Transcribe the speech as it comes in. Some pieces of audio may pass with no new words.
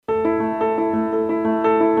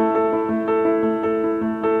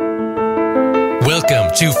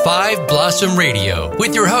Welcome to Five Blossom Radio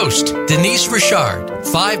with your host, Denise Richard.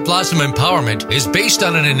 Five Blossom Empowerment is based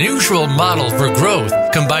on an unusual model for growth,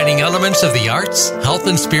 combining elements of the arts, health,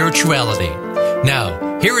 and spirituality.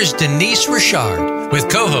 Now, here is Denise Richard with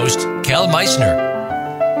co-host Cal Meissner.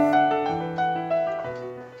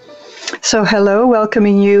 So hello,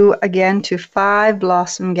 welcoming you again to Five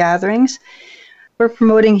Blossom Gatherings. We're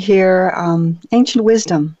promoting here ancient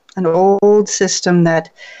wisdom, an old system that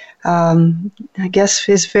I guess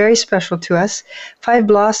is very special to us. Five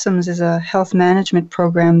Blossoms is a health management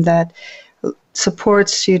program that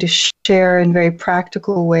supports you to share in very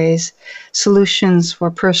practical ways solutions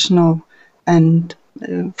for personal and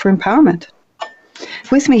for empowerment.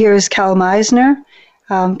 With me here is Cal Meissner.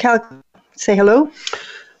 Cal, say hello.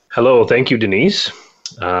 Hello, thank you, Denise.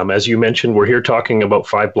 As you mentioned, we're here talking about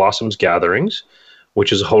Five Blossoms Gatherings,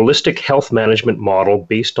 which is a holistic health management model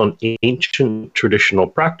based on ancient traditional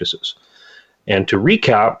practices. And to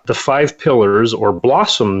recap, the five pillars or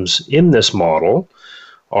blossoms in this model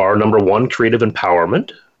are number one, creative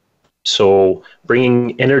empowerment. So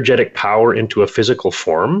bringing energetic power into a physical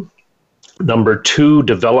form. Number two,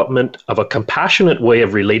 development of a compassionate way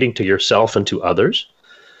of relating to yourself and to others.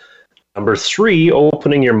 Number three,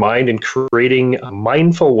 opening your mind and creating a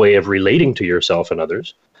mindful way of relating to yourself and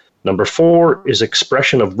others. Number four is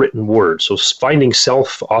expression of written words, so finding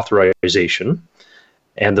self-authorization.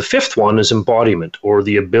 And the fifth one is embodiment, or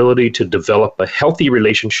the ability to develop a healthy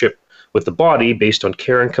relationship with the body based on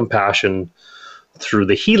care and compassion through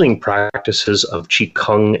the healing practices of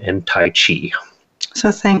Qigong and Tai Chi.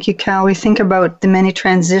 So thank you, Cal. We think about the many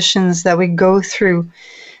transitions that we go through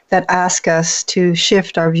that ask us to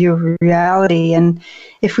shift our view of reality. And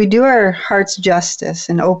if we do our hearts justice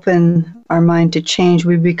and open our mind to change,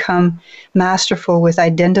 we become masterful with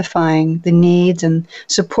identifying the needs and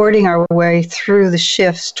supporting our way through the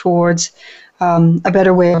shifts towards a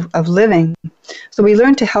better way of living. So we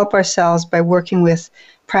learn to help ourselves by working with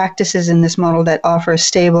practices in this model that offer a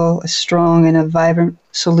stable, a strong, and a vibrant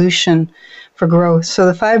solution for growth.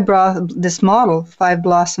 So this model, Five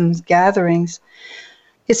Blossoms Gatherings,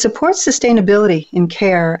 it supports sustainability in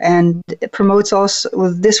care, and it promotes also,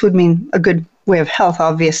 well, this would mean a good way of health,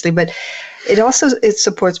 obviously, but it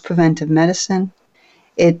supports preventive medicine.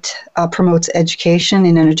 It promotes education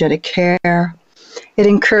in energetic care. It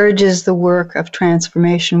encourages the work of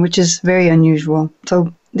transformation, which is very unusual.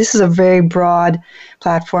 So this is a very broad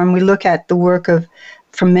platform. We look at the work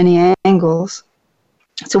from many angles.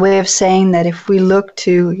 It's a way of saying that if we look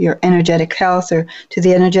to your energetic health or to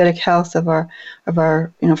the energetic health of our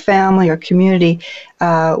family or community,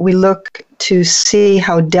 we look to see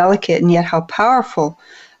how delicate and yet how powerful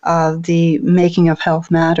the making of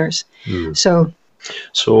health matters. Mm.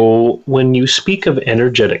 So when you speak of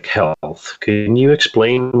energetic health, can you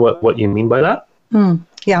explain what you mean by that?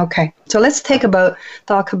 Yeah, okay. So let's talk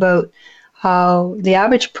about how the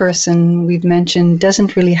average person we've mentioned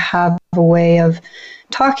doesn't really have a way of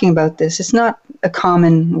talking about this. It's not a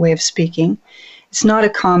common way of speaking. It's not a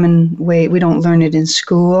common way. We don't learn it in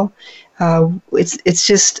school. It's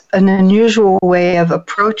just an unusual way of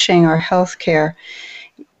approaching our healthcare.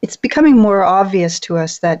 It's becoming more obvious to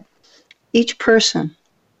us that each person,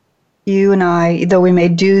 you and I, though we may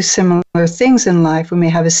do similar things in life, we may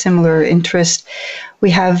have a similar interest, we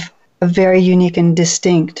have a very unique and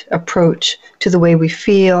distinct approach to the way we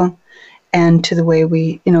feel and to the way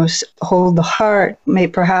we, hold the heart.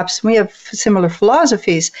 Perhaps we have similar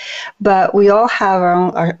philosophies, but we all have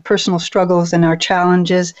our personal struggles and our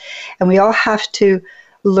challenges, and we all have to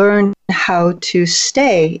learn how to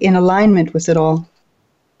stay in alignment with it all.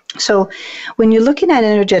 So when you're looking at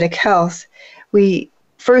energetic health, we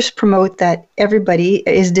first promote that everybody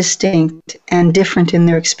is distinct and different in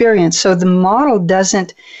their experience. So the model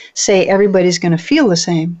doesn't say everybody's going to feel the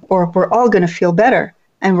same or we're all going to feel better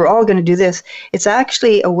and we're all going to do this. It's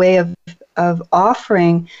actually a way of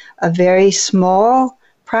offering a very small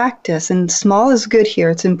practice, and small is good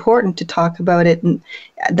here. It's important to talk about it, and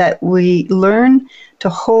that we learn to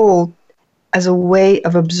hold as a way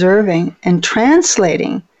of observing and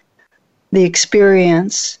translating the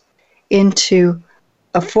experience into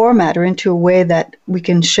a format or into a way that we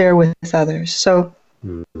can share with others. So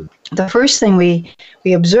the first thing we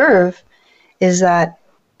observe is that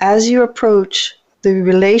as you approach the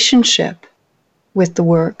relationship with the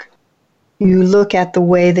work, you look at the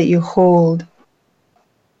way that you hold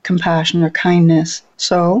compassion or kindness.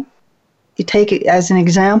 So you take it as an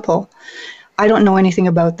example. I don't know anything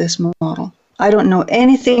about this model. I don't know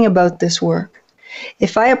anything about this work.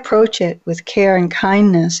 If I approach it with care and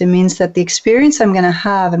kindness, it means that the experience I'm going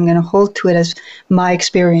to hold to it as my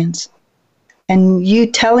experience. And you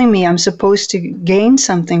telling me I'm supposed to gain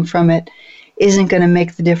something from it isn't going to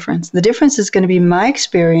make the difference. The difference is going to be my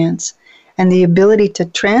experience and the ability to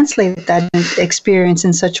translate that experience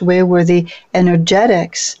in such a way where the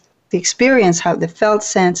energetics, the experience, how the felt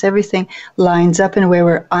sense, everything lines up in a way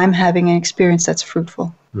where I'm having an experience that's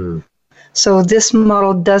fruitful. Mm. So this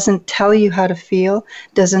model doesn't tell you how to feel,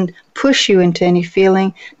 doesn't push you into any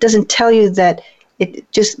feeling, doesn't tell you that it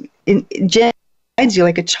guides you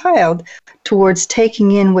like a child towards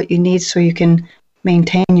taking in what you need so you can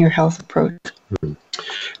maintain your health approach. Mm-hmm.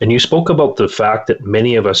 And you spoke about the fact that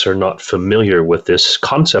many of us are not familiar with this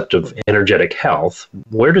concept of energetic health.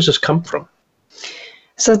 Where does this come from?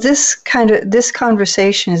 So this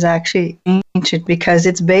conversation is actually ancient because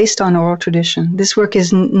it's based on oral tradition. This work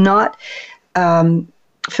is not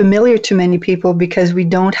familiar to many people because we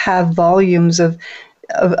don't have volumes of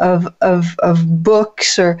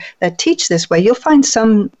books or that teach this way. You'll find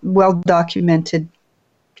some well-documented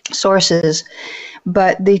sources,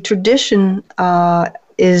 but the tradition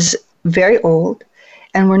is very old,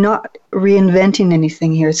 and we're not reinventing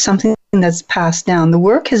anything here. It's something that's passed down. The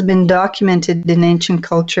work has been documented in ancient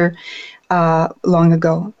culture long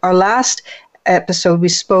ago. Our last episode, we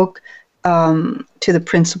spoke to the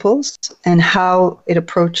principles and how it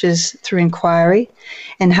approaches through inquiry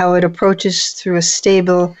and how it approaches through a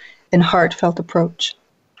stable and heartfelt approach.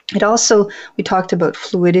 It also, we talked about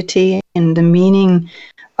fluidity and the meaning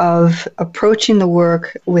of approaching the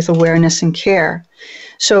work with awareness and care.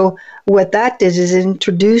 So what that did is it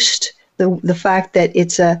introduced the fact that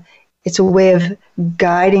it's a way of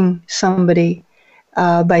guiding somebody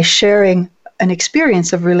by sharing an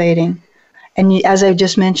experience of relating. And as I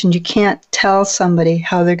just mentioned, you can't tell somebody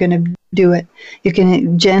how they're going to do it. You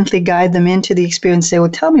can gently guide them into the experience. Say, well,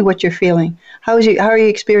 tell me what you're feeling. How are you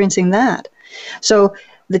experiencing that? So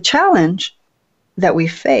the challenge that we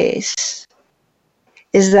face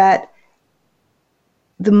is that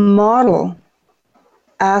the model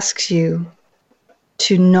asks you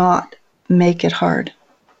to not make it hard.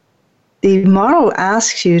 The model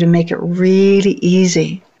asks you to make it really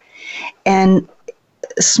easy. And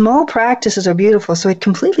small practices are beautiful, so it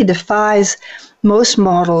completely defies most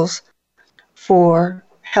models for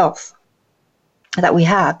health that we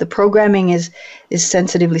have. The programming is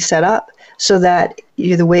sensitively set up so that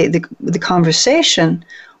the way the conversation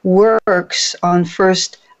works on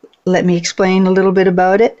first, let me explain a little bit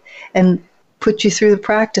about it and put you through the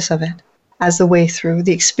practice of it as the way through.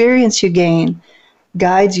 The experience you gain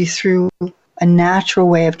guides you through a natural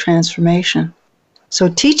way of transformation. So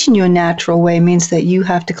teaching you a natural way means that you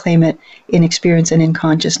have to claim it in experience and in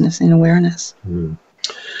consciousness, in awareness. Mm.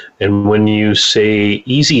 And when you say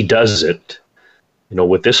easy does it,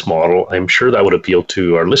 with this model, I'm sure that would appeal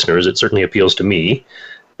to our listeners. It certainly appeals to me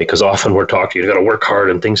because often we're talking, you got to work hard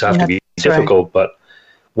and things have to be difficult. Right. But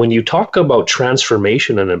when you talk about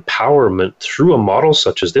transformation and empowerment through a model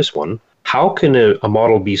such as this one, how can a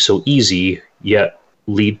model be so easy yet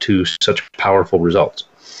lead to such powerful results?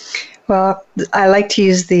 Well, I like to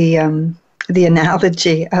use the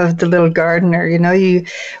analogy of the little gardener.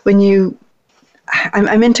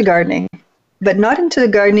 I'm into gardening, but not into the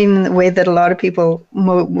gardening in the way that a lot of people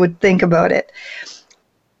would think about it.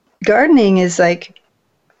 Gardening is like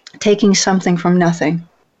taking something from nothing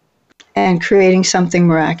and creating something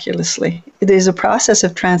miraculously. There's a process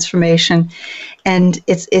of transformation, and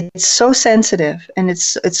it's so sensitive and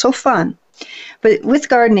it's so fun. But with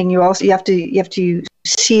gardening, you have to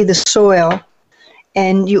see the soil,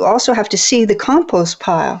 and you also have to see the compost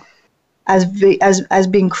pile as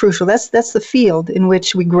being crucial. That's the field in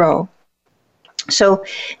which we grow. So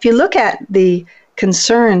if you look at the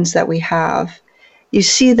concerns that we have, you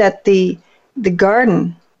see that the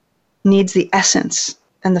garden needs the essence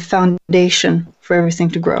and the foundation for everything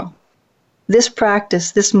to grow. This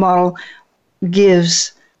practice, this model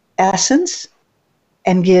gives essence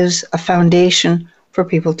and gives a foundation for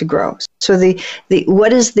people to grow. So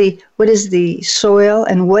what is the soil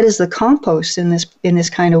and what is the compost in this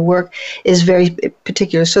kind of work is very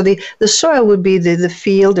particular. So the soil would be the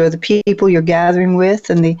field or the people you're gathering with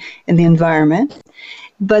and the environment.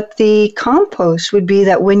 But the compost would be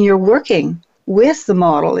that when you're working with the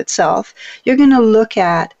model itself, you're going to look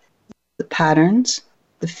at the patterns,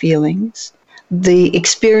 the feelings, the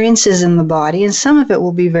experiences in the body, and some of it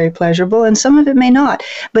will be very pleasurable and some of it may not.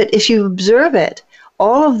 But if you observe it,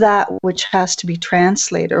 all of that which has to be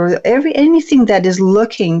translated, or anything that is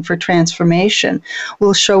looking for transformation,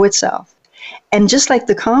 will show itself. And just like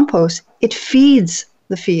the compost, it feeds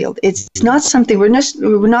the field. It's not something,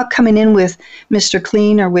 we're not coming in with Mr.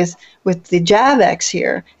 Clean or with the Javex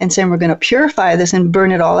here and saying we're going to purify this and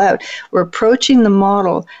burn it all out. We're approaching the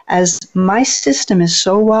model as my system is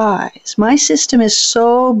so wise, my system is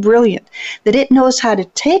so brilliant that it knows how to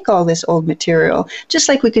take all this old material, just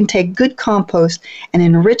like we can take good compost and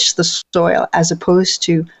enrich the soil, as opposed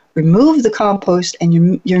to remove the compost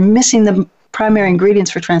and you're missing the primary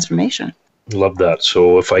ingredients for transformation. Love that.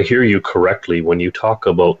 So if I hear you correctly, when you talk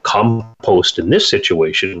about compost in this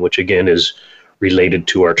situation, which again is related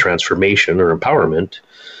to our transformation or empowerment,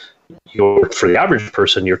 for the average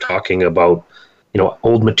person, you're talking about,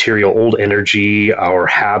 old material, old energy, our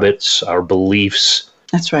habits, our beliefs.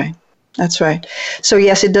 That's right. So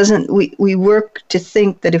yes, it doesn't, we work to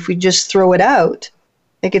think that if we just throw it out,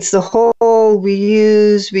 like it's the whole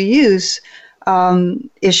reuse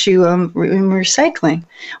issue in recycling.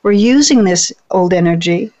 We're using this old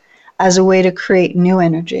energy as a way to create new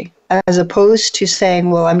energy, as opposed to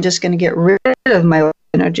saying, well, I'm just going to get rid of my old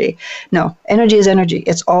energy. No, energy is energy.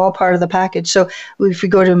 It's all part of the package. So if we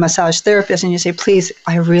go to a massage therapist and you say, please,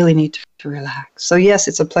 I really need to relax. So yes,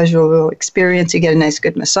 it's a pleasurable experience. You get a nice,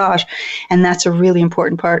 good massage. And that's a really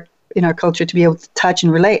important part in our culture, to be able to touch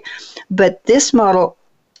and relate. But this model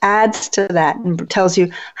adds to that and tells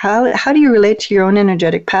you how do you relate to your own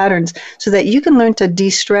energetic patterns so that you can learn to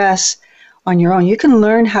de-stress on your own. You can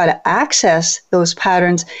learn how to access those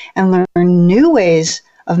patterns and learn new ways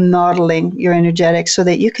of modeling your energetics so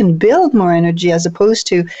that you can build more energy as opposed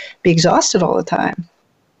to be exhausted all the time.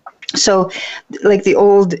 So like the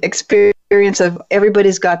old experience of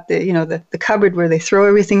everybody's got the cupboard where they throw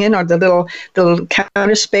everything in, or the little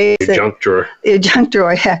counter space. Junk drawer. Junk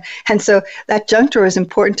drawer, yeah. And so that junk drawer is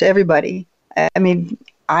important to everybody. I mean,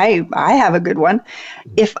 I have a good one.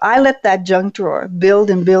 If I let that junk drawer build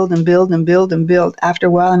and build and build and build and build, after a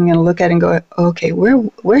while I'm going to look at it and go, okay,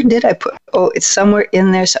 where did I put? Oh, it's somewhere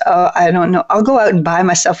in there. So I don't know. I'll go out and buy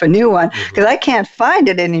myself a new one because I can't find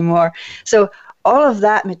it anymore. So all of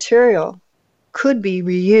that material could be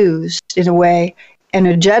reused in a way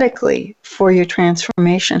energetically for your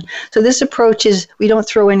transformation. So this approach is we don't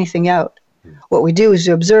throw anything out. What we do is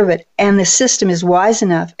we observe it, and the system is wise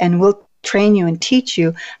enough and will train you and teach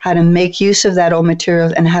you how to make use of that old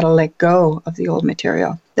material and how to let go of the old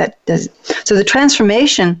material. So the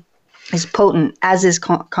transformation is potent, as is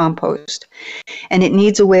compost. And it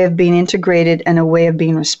needs a way of being integrated and a way of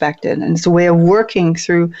being respected. And it's a way of working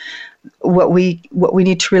through what we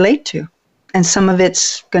need to relate to. And some of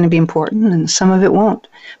it's going to be important and some of it won't.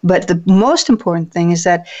 But the most important thing is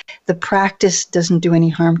that the practice doesn't do any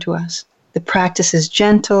harm to us. The practice is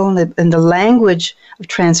gentle, and the language of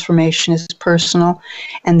transformation is personal.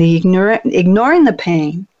 And the ignoring the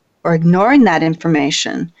pain or ignoring that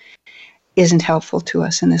information isn't helpful to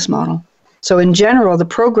us in this model. So in general, the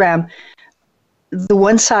program, the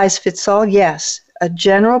one size fits all, yes. A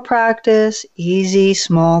general practice, easy,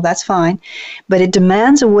 small, that's fine. But it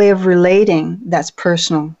demands a way of relating that's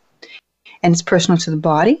personal. And it's personal to the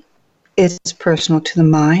body. It's personal to the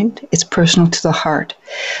mind. It's personal to the heart.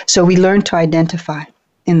 So we learn to identify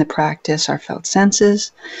in the practice our felt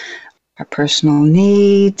senses, our personal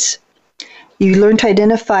needs. You learn to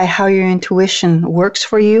identify how your intuition works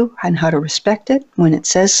for you and how to respect it. When it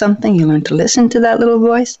says something, you learn to listen to that little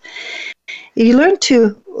voice. You learn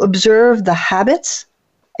to observe the habits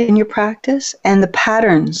in your practice and the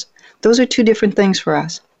patterns. Those are two different things for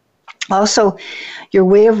us. Also, your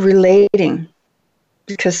way of relating.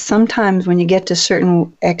 Because sometimes when you get to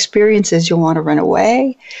certain experiences, you'll want to run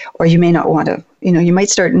away, or you may not want to, you might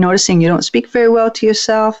start noticing you don't speak very well to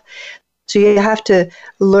yourself. So you have to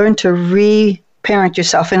learn to re-parent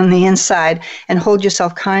yourself on the inside and hold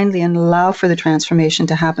yourself kindly and allow for the transformation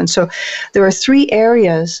to happen. So there are 3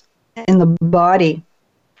 areas in the body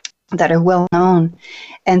that are well known.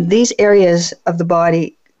 And these areas of the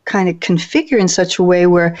body kind of configure in such a way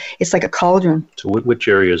where it's like a cauldron. So which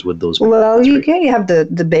areas would those be? Well, you have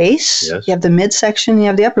the base, yes. You have the midsection, you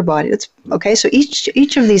have the upper body. Okay, so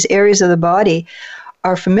each of these areas of the body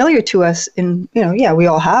are familiar to us in, we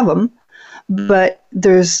all have them, but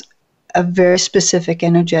there's a very specific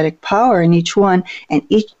energetic power in each one, and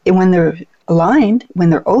when they're aligned, when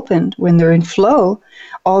they're opened, when they're in flow,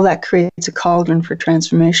 all that creates a cauldron for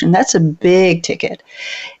transformation. That's a big ticket.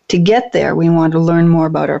 To get there, we want to learn more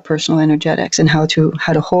about our personal energetics and how to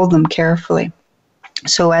hold them carefully.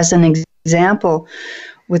 So as an example,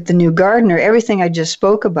 with the new gardener, everything I just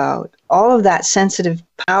spoke about, all of that sensitive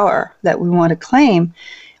power that we want to claim,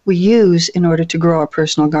 we use in order to grow our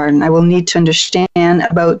personal garden. I will need to understand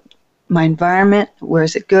about my environment, where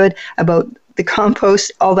is it good, about the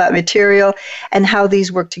compost, all that material, and how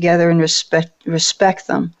these work together and respect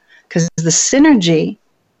them. Because the synergy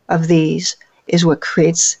of these is what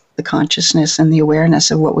creates the consciousness and the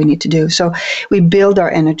awareness of what we need to do. So we build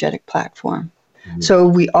our energetic platform. Mm-hmm. So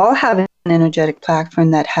we all have an energetic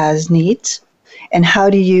platform that has needs. And how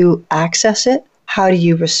do you access it? How do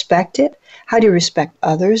you respect it? How do you respect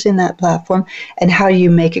others in that platform? And how do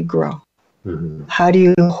you make it grow? Mm-hmm. How do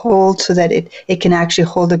you hold so that it can actually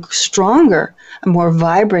hold a stronger, a more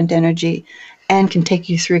vibrant energy and can take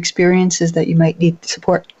you through experiences that you might need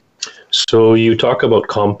support? So you talk about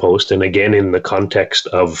compost, and again, in the context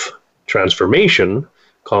of transformation,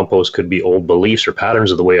 compost could be old beliefs or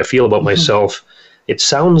patterns of the way I feel about mm-hmm. myself. It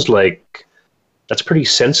sounds like that's pretty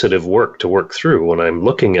sensitive work to work through when I'm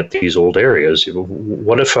looking at these old areas.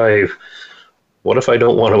 What if I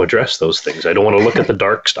don't want to address those things? I don't want to look at the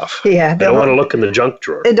dark stuff. Yeah, I don't want to look in the junk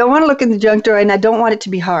drawer. I don't want to look in the junk drawer, and I don't want it to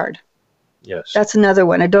be hard. Yes. That's another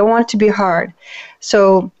one. I don't want it to be hard.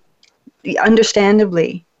 So,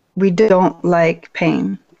 understandably, we don't like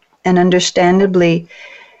pain. And understandably,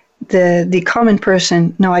 the common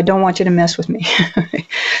person, no, I don't want you to mess with me.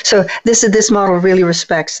 So this model really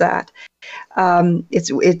respects that.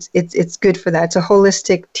 It's good for that. It's a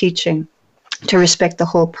holistic teaching to respect the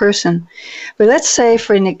whole person. But let's say,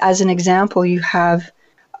 as an example, you have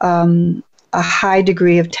a high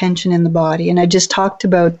degree of tension in the body. And I just talked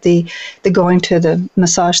about the going to the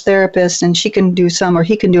massage therapist, and she can do some, or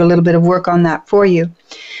he can do a little bit of work on that for you.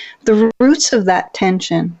 The roots of that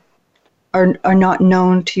tension are not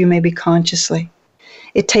known to you maybe consciously.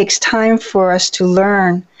 It takes time for us to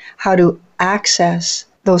learn how to access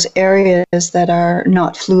those areas that are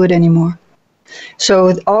not fluid anymore. So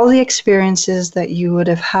with all the experiences that you would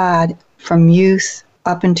have had from youth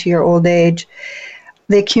up into your old age,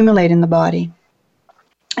 they accumulate in the body.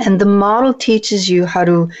 And the model teaches you how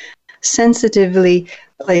to sensitively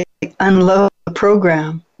unload the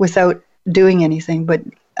program without doing anything, but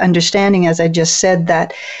understanding, as I just said,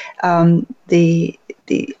 that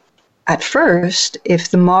at first, if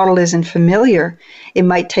the model isn't familiar, it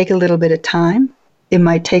might take a little bit of time. It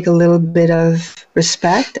might take a little bit of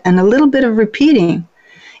respect and a little bit of repeating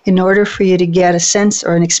in order for you to get a sense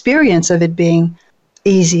or an experience of it being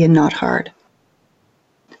easy and not hard.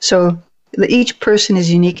 So each person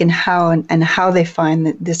is unique in how they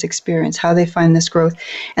find this experience, how they find this growth.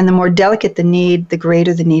 And the more delicate the need, the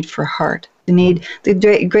greater the need for heart.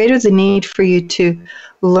 The greater the need for you to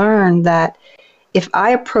learn that if I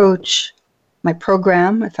approach my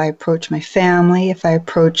program, if I approach my family, if I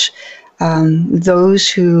approach those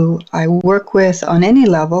who I work with on any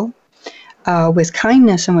level with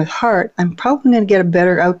kindness and with heart, I'm probably going to get a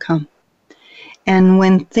better outcome. And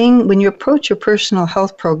when you approach your personal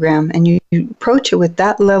health program and you approach it with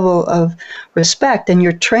that level of respect, and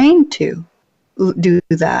you're trained to do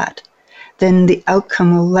that, then the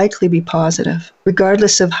outcome will likely be positive,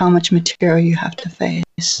 regardless of how much material you have to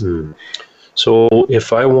face. So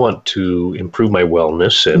if I want to improve my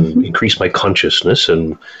wellness and mm-hmm. increase my consciousness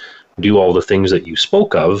and do all the things that you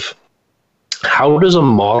spoke of, how does a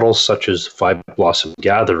model such as Five Blossom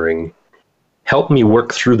Gathering help me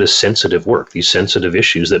work through this sensitive work, these sensitive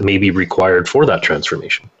issues that may be required for that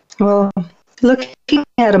transformation? Well, looking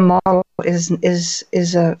at a model is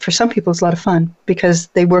for some people it's a lot of fun because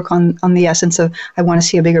they work on the essence of, I want to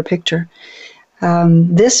see a bigger picture.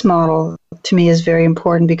 This model to me is very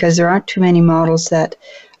important because there aren't too many models that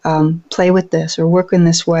play with this or work in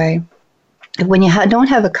this way. When you don't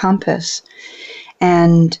have a compass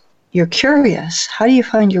and you're curious, how do you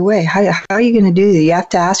find your way? How are you going to do that? You have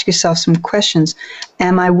to ask yourself some questions.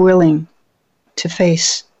 Am I willing to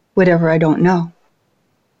face whatever I don't know?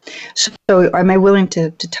 So am I willing to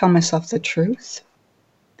tell myself the truth?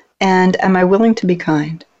 And am I willing to be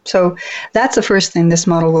kind? So that's the first thing this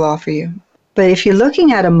model will offer you. But if you're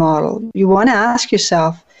looking at a model, you want to ask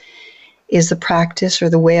yourself, is the practice or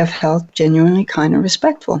the way of health genuinely kind and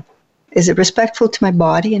respectful? Is it respectful to my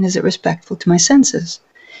body, and is it respectful to my senses?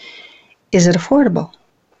 Is it affordable?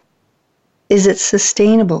 Is it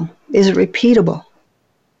sustainable? Is it repeatable?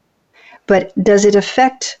 But does it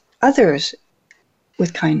affect others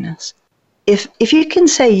with kindness? If you can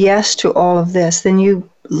say yes to all of this, then you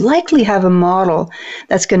likely have a model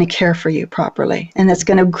that's going to care for you properly, and that's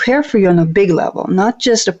going to care for you on a big level, not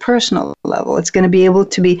just a personal level. It's going to be able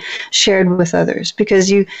to be shared with others, because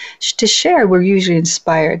to share, we're usually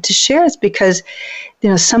inspired. To share is because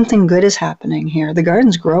something good is happening here. The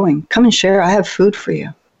garden's growing. Come and share. I have food for you.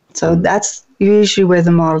 So that's usually where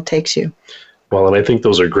the model takes you. Well, and I think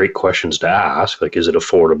those are great questions to ask. Like, is it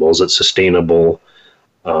affordable? Is it sustainable?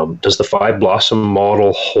 Does the Five Blossom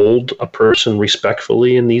model hold a person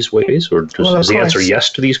respectfully in these ways, or is the answer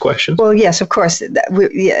yes to these questions? Well, yes, of course.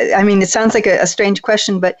 I mean, it sounds like a strange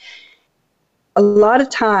question, but a lot of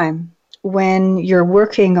time when you're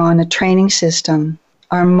working on a training system,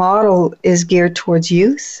 our model is geared towards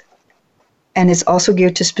youth, and it's also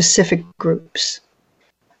geared to specific groups.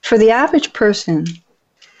 For the average person,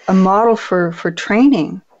 a model for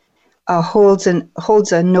training holds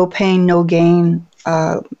a no pain, no gain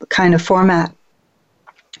kind of format.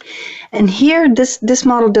 And here, this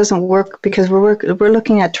model doesn't work because we're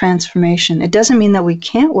looking at transformation. It doesn't mean that we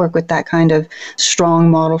can't work with that kind of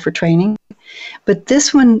strong model for training, but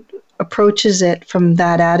this one approaches it from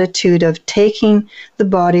that attitude of taking the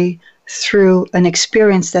body through an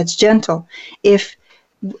experience that's gentle. If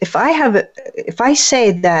I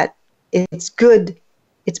say that it's good,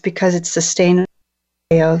 it's because it's sustainable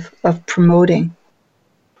way of promoting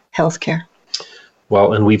healthcare.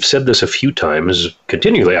 Well, and we've said this a few times,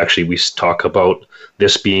 continually actually, we talk about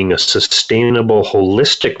this being a sustainable,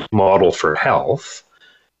 holistic model for health.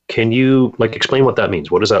 Can you explain what that means?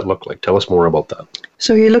 What does that look like? Tell us more about that.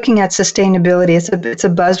 So you're looking at sustainability. It's a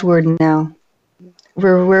buzzword now.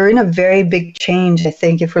 We're in a very big change, I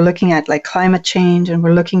think, if we're looking at climate change and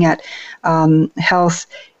we're looking at health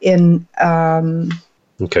in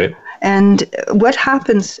okay. And what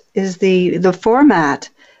happens is the format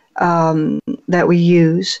that we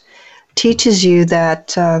use teaches you that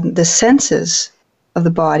the senses of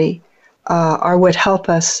the body are what help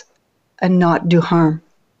us and not do harm.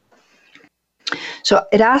 So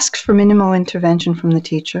it asks for minimal intervention from the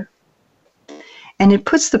teacher, and it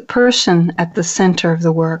puts the person at the center of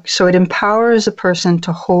the work. So it empowers a person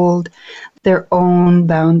to hold their own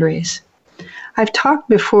boundaries. I've talked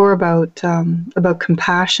before about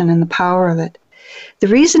compassion and the power of it. The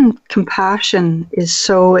reason compassion is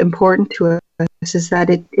so important to us is that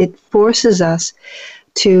it forces us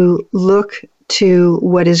to look to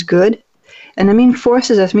what is good. And I mean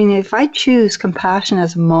forces us, if I choose compassion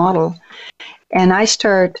as a model and I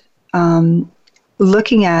start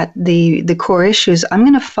looking at the core issues, I'm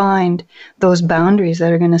going to find those boundaries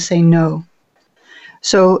that are going to say no.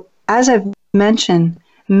 So as I've mentioned,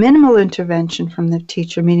 minimal intervention from the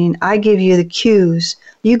teacher, meaning I give you the cues,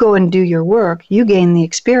 you go and do your work, you gain the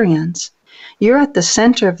experience. You're at the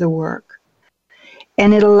center of the work.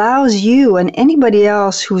 And it allows you and anybody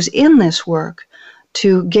else who's in this work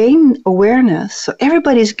to gain awareness. So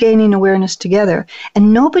everybody's gaining awareness together,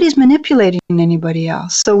 and nobody's manipulating anybody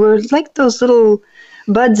else. So we're like those little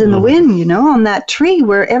buds in the wind, on that tree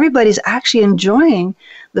where everybody's actually enjoying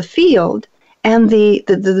the field and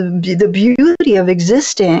the beauty of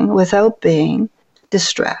existing without being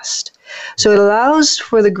distressed. So it allows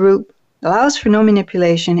for the group, allows for no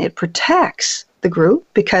manipulation. It protects the group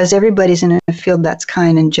because everybody's in a field that's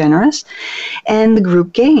kind and generous, and the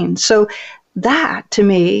group gains. So that, to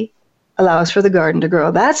me, allows for the garden to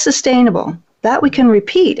grow. That's sustainable. That we can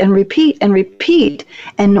repeat and repeat and repeat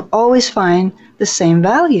and always find the same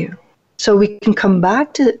value. So we can come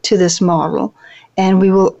back to this model, and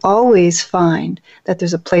we will always find that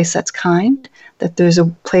there's a place that's kind, that there's a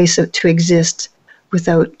place to exist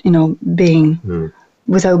without,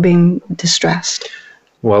 being distressed.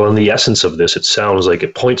 Well, in the essence of this, it sounds like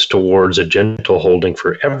it points towards a gentle holding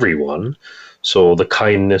for everyone. So the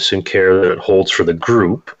kindness and care that it holds for the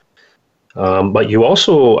group. But you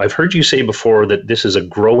also, I've heard you say before that this is a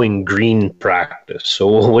growing green practice. So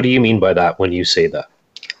what do you mean by that when you say that?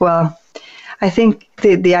 Well, I think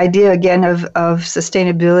the idea, again, of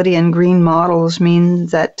sustainability and green models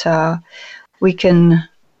means that we can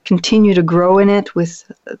continue to grow in it with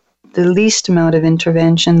the least amount of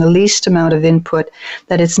intervention, the least amount of input,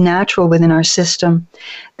 that it's natural within our system,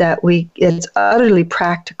 that it's utterly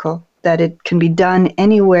practical, that it can be done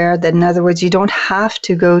anywhere, that in other words, you don't have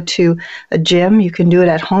to go to a gym, you can do it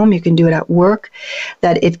at home, you can do it at work,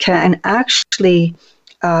 that it can actually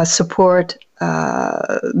support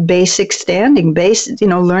basic standing,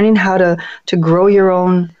 learning how to grow your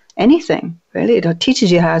own anything, really. It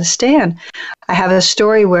teaches you how to stand. I have a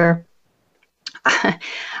story where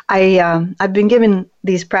I've been given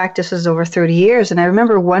these practices over 30 years, and I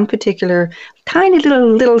remember one particular tiny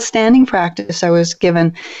little standing practice I was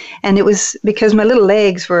given, and it was because my little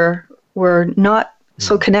legs were not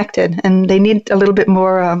so connected, and they need a little bit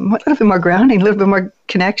more grounding, a little bit more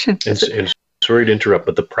connection. And sorry to interrupt,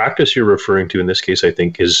 but the practice you're referring to in this case, I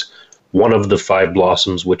think, is one of the five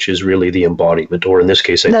blossoms, which is really the embodiment, or in this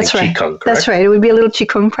case, I think Qigong, correct? That's right. It would be a little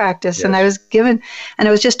Qigong practice. Yes. And I was given, and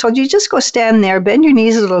I was just told, you just go stand there, bend your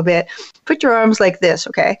knees a little bit, put your arms like this,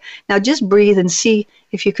 okay? Now just breathe and see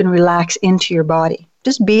if you can relax into your body.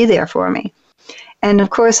 Just be there for me. And of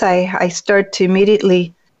course, I start to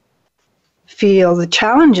immediately feel the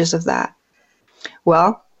challenges of that.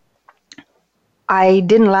 Well, I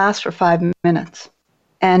didn't last for 5 minutes.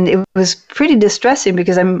 And it was pretty distressing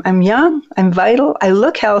because I'm young, I'm vital, I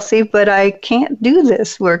look healthy, but I can't do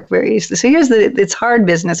this work very easily. So it's hard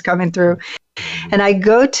business coming through. And I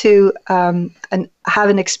go to have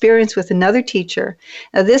an experience with another teacher.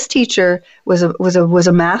 Now, this teacher was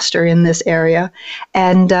a master in this area,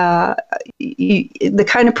 and the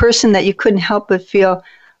kind of person that you couldn't help but feel,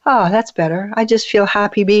 oh, that's better. I just feel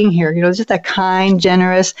happy being here. Just that kind,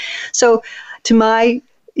 generous. So, to my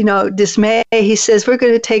dismay, he says, we're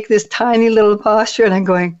going to take this tiny little posture, and I'm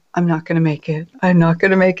going, I'm not going to make it. I'm not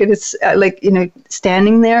going to make it. It's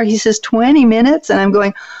standing there. He says 20 minutes, and I'm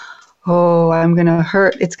going, oh, I'm going to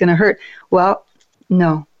hurt. It's going to hurt. Well,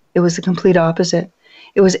 no, it was the complete opposite.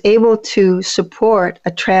 It was able to support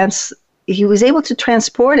he was able to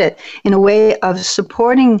transport it in a way of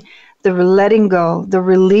supporting the letting go, the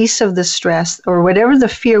release of the stress, or whatever the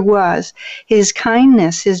fear was. His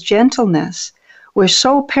kindness, his gentleness were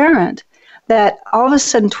so apparent that all of a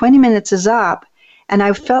sudden 20 minutes is up, and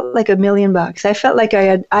I felt like $1 million. I felt like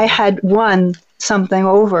I had won something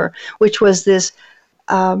over, which was this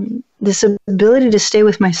ability to stay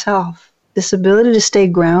with myself, this ability to stay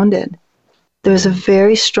grounded. There was a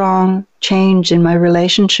very strong change in my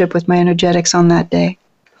relationship with my energetics on that day.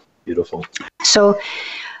 Beautiful. So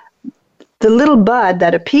the little bud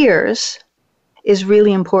that appears is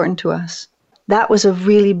really important to us. That was a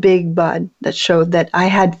really big bud that showed that I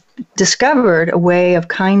had discovered a way of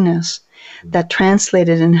kindness that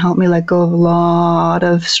translated and helped me let go of a lot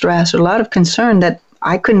of stress or a lot of concern that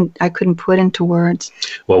I couldn't put into words.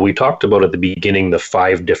 Well, we talked about at the beginning the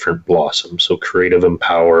 5 different blossoms, so creative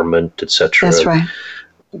empowerment, etc. That's right.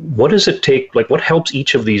 What does it take? Like, what helps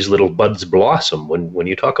each of these little buds blossom? When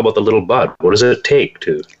you talk about the little bud, what does it take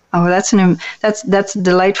to? Oh, that's a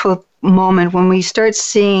delightful moment when we start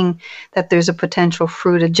seeing that there's a potential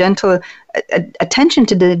fruit. A gentle attention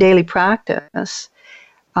to the daily practice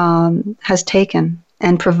has taken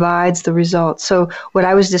and provides the results. So what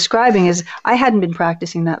I was describing is I hadn't been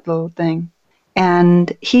practicing that little thing.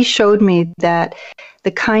 And he showed me that the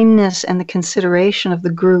kindness and the consideration of the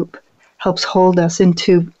group helps hold us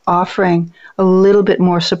into offering a little bit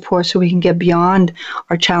more support so we can get beyond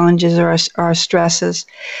our challenges or our stresses.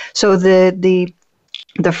 So the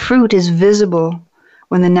fruit is visible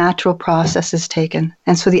when the natural process is taken.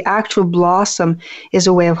 And so the actual blossom is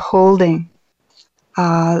a way of holding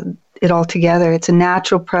it all together. It's a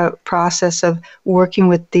natural process of working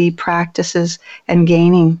with the practices and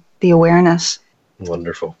gaining the awareness.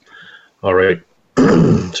 Wonderful. All right.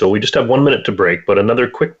 So we just have 1 minute to break, but another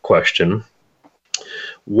quick question.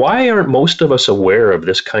 Why aren't most of us aware of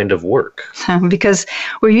this kind of work? Because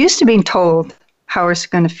we're used to being told how we're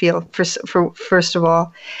going to feel, first of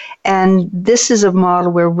all. And this is a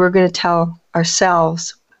model where we're going to tell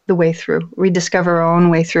ourselves the way through. We discover our own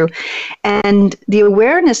way through. And the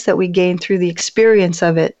awareness that we gain through the experience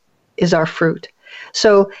of it is our fruit.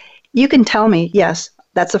 So you can tell me, yes,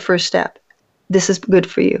 that's the first step. This is good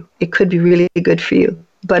for you. It could be really good for you.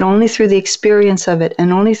 But only through the experience of it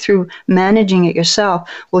and only through managing it yourself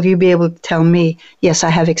will you be able to tell me, yes, I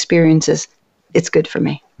have experiences. It's good for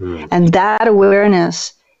me. Mm. And that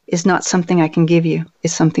awareness is not something I can give you.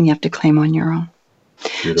 It's something you have to claim on your own.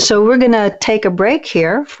 Beautiful. So we're going to take a break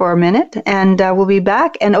here for a minute, and we'll be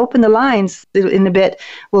back and open the lines in a bit.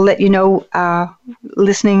 We'll let you know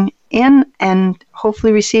listening in and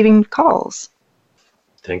hopefully receiving calls.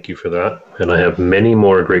 Thank you for that. And I have many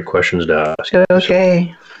more great questions to ask.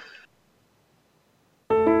 Okay.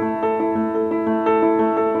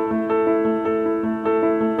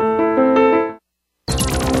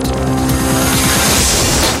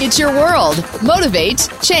 It's your world. Motivate,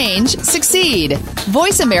 change, succeed.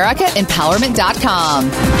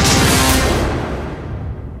 VoiceAmericaEmpowerment.com.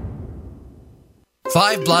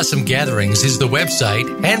 5 Blossom Gatherings is the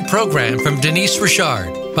website and program from Denise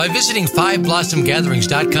Richard. By visiting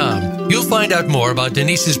 5blossomgatherings.com, you'll find out more about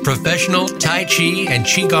Denise's professional Tai Chi and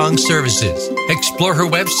Qigong services, explore her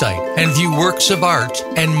website, and view works of art,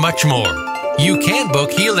 and much more. You can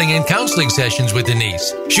book healing and counseling sessions with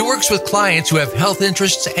Denise. She works with clients who have health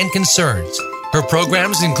interests and concerns. Her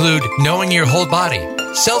programs include Knowing Your Whole Body,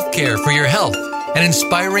 Self-Care for Your Health, and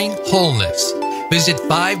Inspiring Wholeness. Visit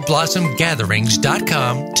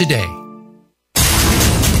 5blossomgatherings.com today.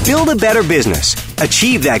 Build a better business.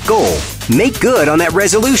 Achieve that goal. Make good on that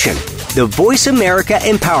resolution. The Voice America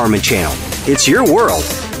Empowerment Channel. It's your world.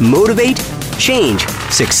 Motivate, change,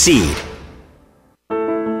 succeed.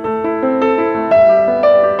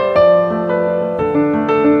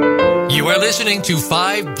 You are listening to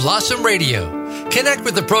 5 Blossom Radio. Connect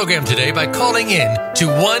with the program today by calling in to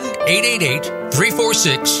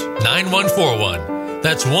 1-888-346-9141.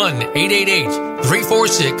 That's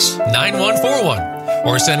 1-888-346-9141.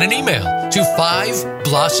 Or send an email to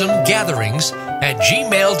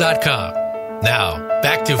 5blossomgatherings@gmail.com. Now,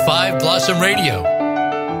 back to 5 Blossom Radio.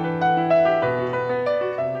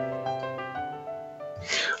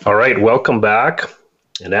 All right, welcome back.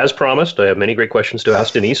 And as promised, I have many great questions to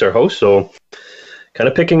ask Denise, our host. So kind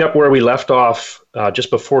of picking up where we left off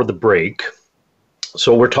just before the break.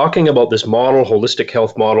 So we're talking about this model, holistic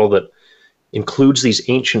health model, that includes these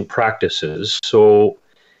ancient practices. So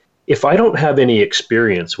if I don't have any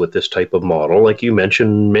experience with this type of model, like you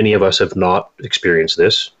mentioned, many of us have not experienced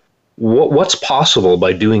this. What's possible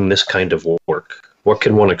by doing this kind of work? What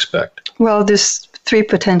can one expect? Well, there's 3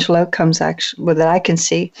 potential outcomes actually that I can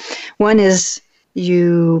see. One is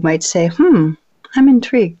you might say, I'm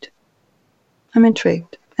intrigued. I'm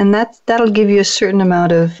intrigued. And that'll give you a certain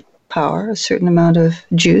amount of power, a certain amount of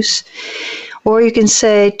juice. Or you can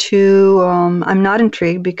say I'm not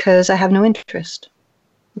intrigued because I have no interest.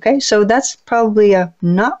 Okay, so that's probably a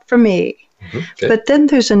not for me. Mm-hmm. Okay. But then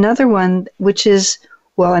there's another one, which is,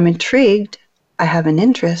 well, I'm intrigued. I have an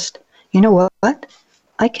interest. You know what?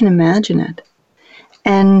 I can imagine it.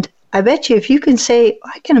 And I bet you if you can say,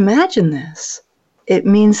 I can imagine this, it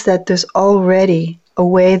means that there's already a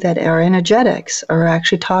way that our energetics are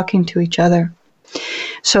actually talking to each other.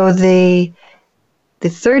 So the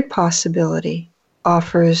third possibility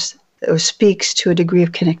offers or speaks to a degree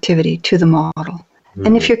of connectivity to the model. Mm-hmm.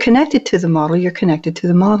 And if you're connected to the model, you're connected to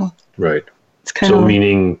the model. Right. It's kind of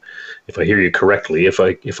meaning, if I hear you correctly, if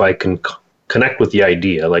I can connect with the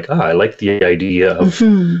idea, like, I like the idea of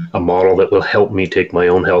a model that will help me take my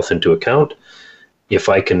own health into account. If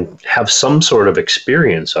I can have some sort of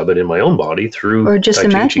experience of it in my own body through or just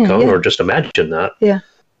imagine, or just imagine that,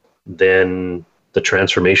 then the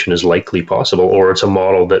transformation is likely possible, or it's a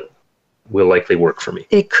model that will likely work for me.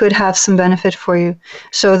 It could have some benefit for you.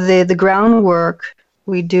 So the groundwork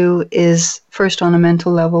we do is first on a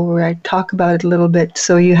mental level, where I talk about it a little bit.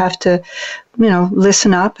 So you have to,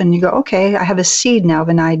 listen up and you go, okay, I have a seed now of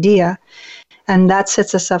an idea. And that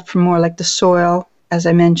sets us up for more like the soil, as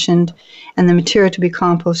I mentioned, and the material to be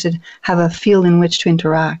composted have a field in which to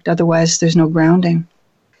interact. Otherwise, there's no grounding.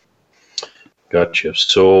 Gotcha.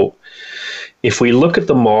 So if we look at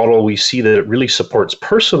the model, we see that it really supports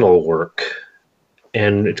personal work.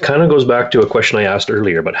 And it kind of goes back to a question I asked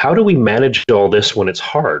earlier, but how do we manage all this when it's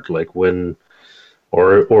hard? Like when,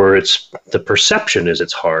 or it's the perception is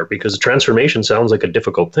it's hard, because the transformation sounds like a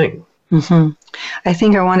difficult thing. Mm-hmm. I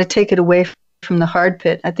think I want to take it away from the hard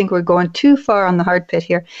pit. I think we're going too far on the hard pit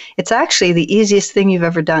here. It's actually the easiest thing you've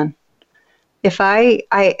ever done. If I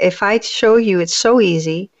show you it's so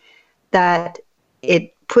easy that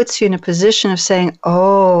it puts you in a position of saying,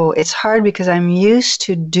 oh, it's hard because I'm used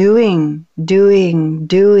to doing. There's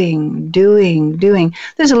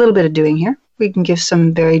a little bit of doing here. We can give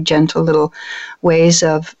some very gentle little ways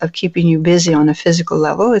of keeping you busy on a physical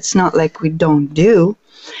level. It's not like we don't do,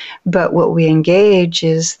 but what we engage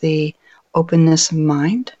is the openness of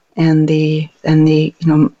mind and the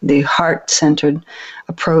heart-centered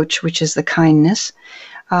approach, which is the kindness.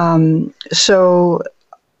 So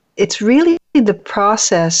it's really the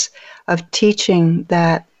process of teaching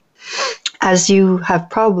that, as you have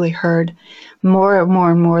probably heard more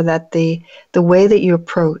and more, that the way that you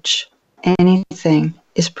approach anything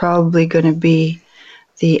is probably going to be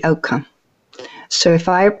the outcome. So if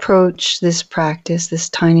I approach this practice, this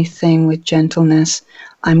tiny thing with gentleness,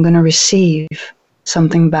 I'm going to receive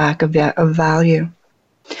something back of value.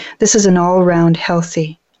 This is an all-around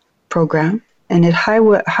healthy program, and it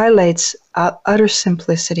highlights utter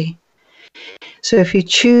simplicity. So if you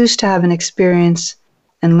choose to have an experience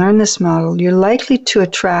and learn this model, you're likely to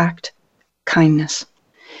attract kindness.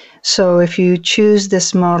 So if you choose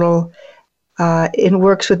this model, it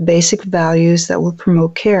works with basic values that will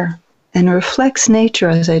promote care and reflects nature,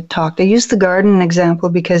 as I talked. I use the garden example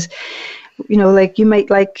because, like you might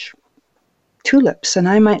like tulips and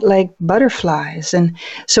I might like butterflies, and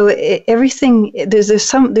so everything there's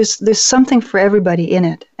something for everybody in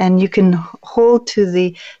it, and you can hold to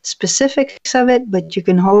the specifics of it, but you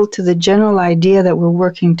can hold to the general idea that we're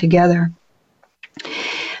working together.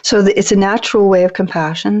 So it's a natural way of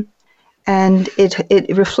compassion, and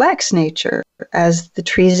it reflects nature, as the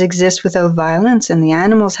trees exist without violence and the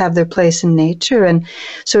animals have their place in nature, and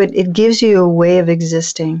so it gives you a way of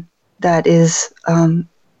existing that is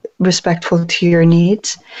respectful to your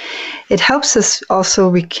needs. It helps us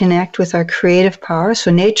also reconnect with our creative power.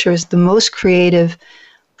 So nature is the most creative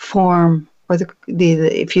form, or the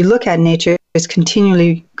if you look at nature, is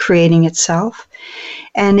continually creating itself,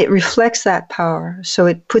 and it reflects that power. So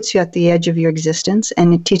it puts you at the edge of your existence,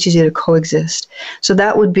 and it teaches you to coexist. So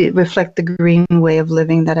that would reflect the green way of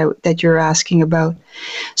living that you're asking about.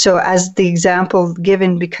 So as the example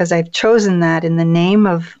given, because I've chosen that in the name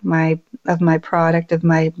of my product, of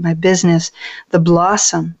my business, the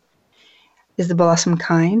blossom. Is the blossom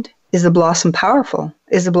kind? Is the blossom powerful?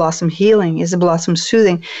 Is the blossom healing? Is the blossom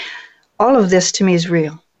soothing? All of this to me is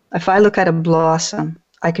real. If I look at a blossom,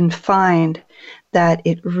 I can find that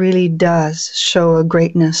it really does show a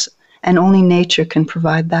greatness, and only nature can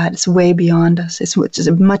provide that. It's way beyond us. It's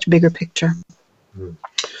a much bigger picture.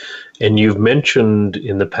 And you've mentioned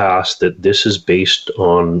in the past that this is based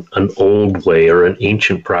on an old way or an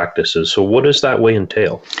ancient practices. So what does that way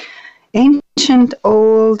entail? Ancient,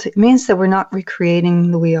 old, it means that we're not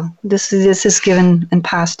recreating the wheel. This is given and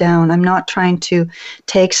passed down. I'm not trying to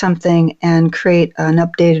take something and create an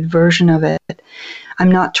updated version of it.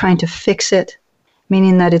 I'm not trying to fix it,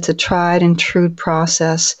 meaning that it's a tried and true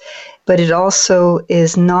process, but it also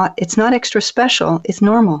it's not extra special, it's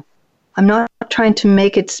normal. I'm not trying to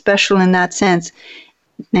make it special in that sense.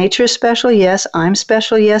 Nature is special, yes. I'm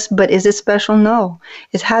special, yes. But is it special? No.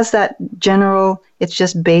 It has that general, it's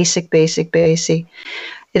just basic.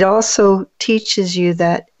 It also teaches you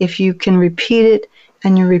that if you can repeat it,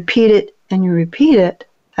 and you repeat it, and you repeat it,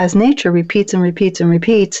 as nature repeats and repeats and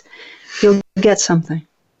repeats, you'll get something.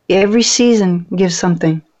 Every season gives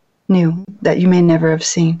something new that you may never have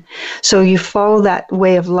seen. So you follow that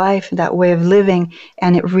way of life, that way of living,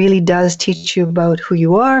 and it really does teach you about who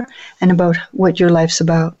you are and about what your life's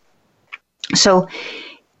about. So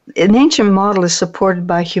an ancient model is supported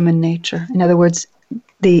by human nature. In other words,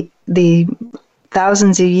 the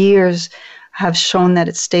thousands of years have shown that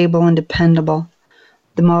it's stable and dependable.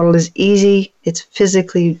 The model is easy. It's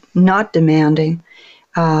physically not demanding.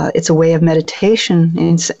 It's a way of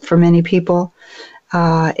meditation for many people.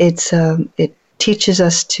 It teaches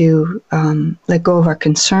us to let go of our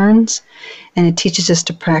concerns, and it teaches us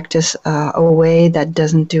to practice a way that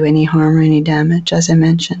doesn't do any harm or any damage, as I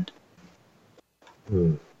mentioned.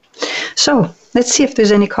 So let's see if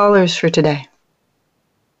there's any callers for today.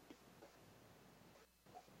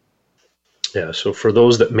 Yeah, so for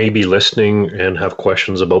those that may be listening and have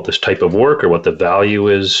questions about this type of work or what the value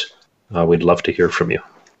is, we'd love to hear from you.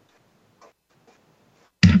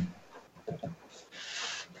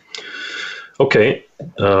 Okay,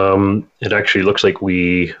 it actually looks like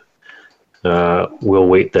we'll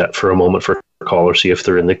wait that for a moment for callers, see if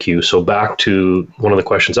they're in the queue. So back to one of the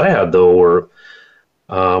questions I had, though, were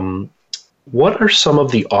what are some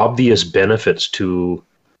of the obvious benefits to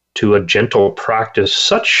a gentle practice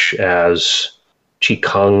such as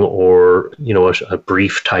Qigong or, a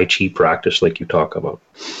brief Tai Chi practice like you talk about?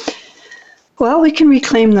 Well, we can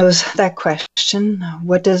reclaim that question.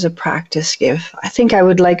 What does a practice give? I think I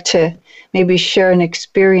would like to maybe share an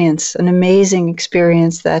amazing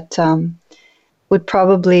experience that would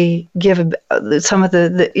probably give some of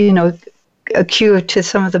a cue to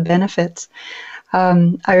some of the benefits.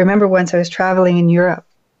 I remember once I was traveling in Europe,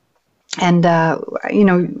 and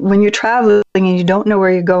when you're traveling and you don't know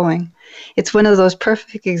where you're going, it's one of those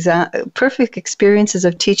perfect experiences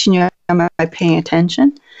of teaching you, am I paying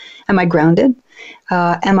attention? Am I grounded?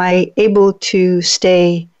 Am I able to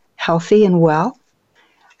stay healthy and well?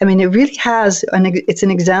 I mean, it really it's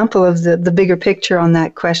an example of the bigger picture on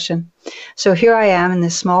that question. So here I am in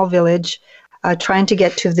this small village, trying to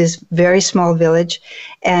get to this very small village,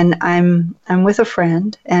 and I'm with a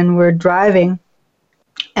friend, and we're driving,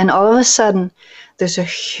 and all of a sudden, there's a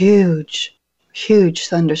huge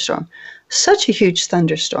thunderstorm. Such a huge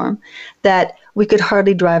thunderstorm that we could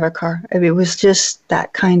hardly drive our car. I mean, it was just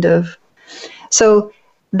that kind of... So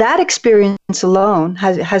that experience alone,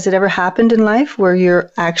 has it ever happened in life where you're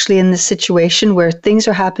actually in this situation where things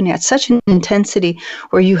are happening at such an intensity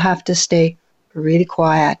where you have to stay really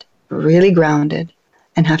quiet, really grounded,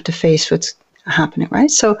 and have to face what's happening, right?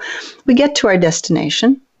 So we get to our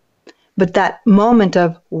destination, but that moment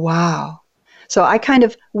of, wow. So I kind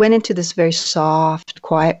of went into this very soft,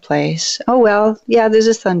 quiet place. Oh, well, yeah, there's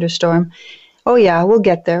a thunderstorm. Oh, yeah, we'll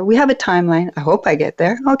get there. We have a timeline. I hope I get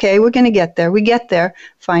there. Okay, we're going to get there. We get there,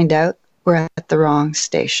 find out we're at the wrong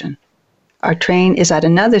station. Our train is at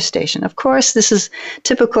another station. Of course, this is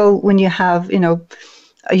typical when you have,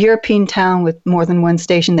 a European town with more than one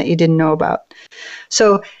station that you didn't know about.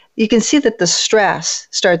 So you can see that the stress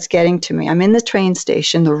starts getting to me. I'm in the train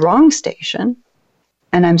station, the wrong station,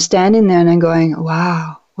 and I'm standing there and I'm going,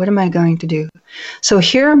 wow, what am I going to do? So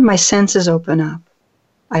here my senses open up.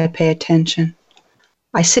 I pay attention.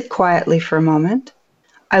 I sit quietly for a moment.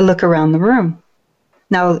 I look around the room.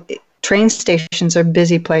 Now, train stations are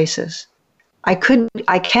busy places. I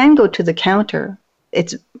can go to the counter.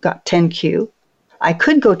 It's got 10Q. I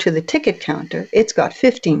could go to the ticket counter. It's got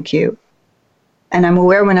 15Q. And I'm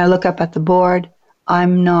aware when I look up at the board,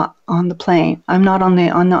 I'm not on the plane. I'm not on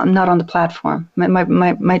the platform.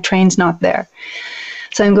 My train's not there.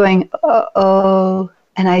 So I'm going, uh-oh.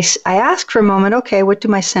 And I ask for a moment, okay, what do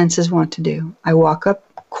my senses want to do? I walk up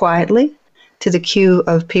quietly to the queue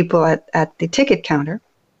of people at the ticket counter.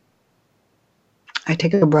 I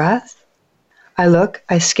take a breath. I look,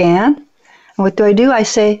 I scan. And what do? I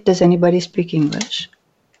say, does anybody speak English?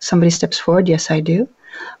 Somebody steps forward. Yes, I do.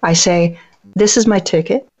 I say, this is my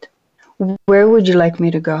ticket. Where would you like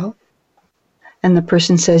me to go? And the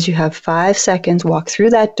person says, you have 5 seconds, walk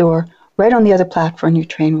through that door, right on the other platform, your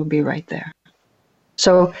train will be right there.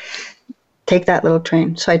 So take that little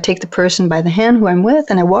train. So I take the person by the hand who I'm with,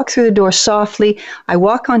 and I walk through the door softly. I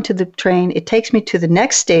walk onto the train. It takes me to the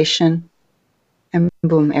next station, and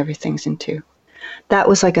boom, everything's in two. That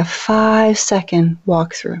was like a 5-second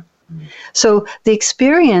walkthrough. So the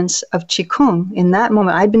experience of Qigong in that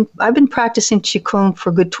moment, I've been practicing Qigong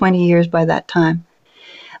for a good 20 years by that time.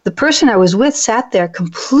 The person I was with sat there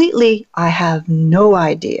completely, I have no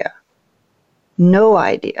idea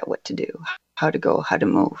what to do, how to go, how to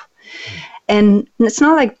move. And it's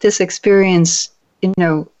not like this experience,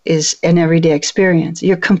 is an everyday experience.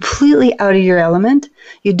 You're completely out of your element.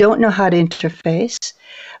 You don't know how to interface.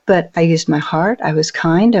 But I used my heart. I was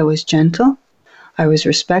kind. I was gentle. I was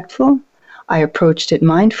respectful. I approached it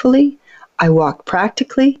mindfully. I walked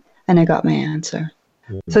practically, and I got my answer.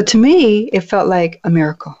 Mm-hmm. So to me, it felt like a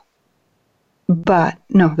miracle. But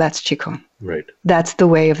no, that's Qigong. Right. That's the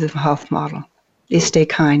way of the health model. You stay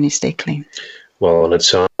kind, you stay clean. Well, and it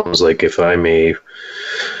sounds like, if I may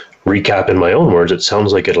recap in my own words, it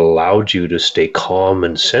sounds like it allowed you to stay calm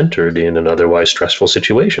and centered in an otherwise stressful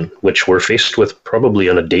situation, which we're faced with probably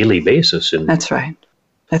on a daily basis. That's right.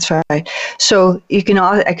 That's right. So I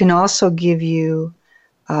can also give you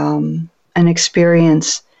an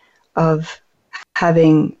experience of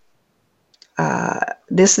having,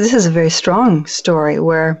 this is a very strong story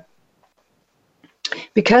where,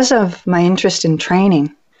 because of my interest in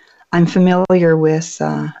training, I'm familiar with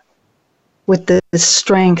the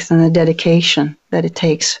strength and the dedication that it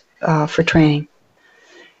takes for training.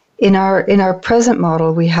 In our present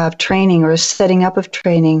model, we have training or setting up of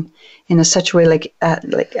training in a such a way like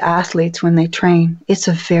athletes when they train. It's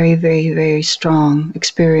a very, very, very strong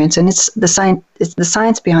experience, and the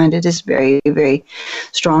science behind it is very, very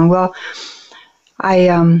strong. Well,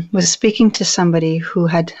 I was speaking to somebody who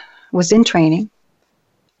was in training,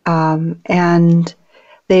 and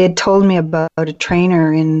they had told me about a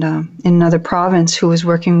trainer in another province who was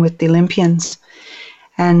working with the Olympians,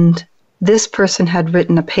 and this person had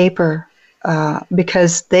written a paper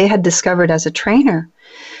because they had discovered as a trainer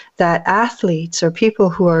that athletes or people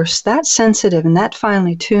who are that sensitive and that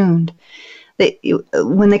finely tuned,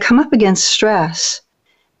 when they come up against stress,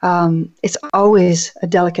 it's always a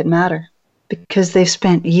delicate matter because they've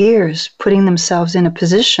spent years putting themselves in a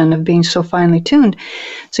position of being so finely tuned.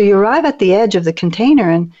 So you arrive at the edge of the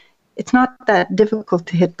container and it's not that difficult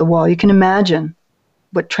to hit the wall. You can imagine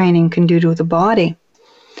what training can do to the body.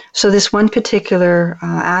 So this one particular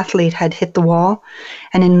athlete had hit the wall,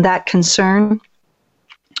 and in that concern,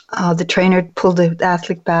 the trainer pulled the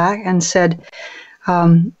athlete back and said,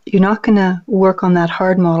 you're not going to work on that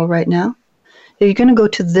hard model right now. You're going to go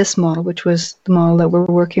to this model, which was the model that we're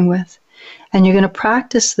working with, and you're going to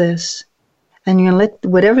practice this, and you're going to let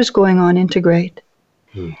whatever's going on integrate.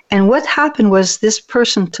 And what happened was this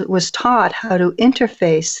person was taught how to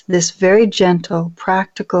interface this very gentle,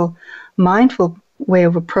 practical, mindful way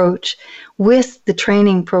of approach with the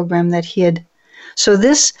training program that he had. So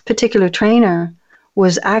this particular trainer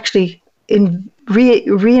was actually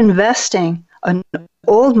reinvesting an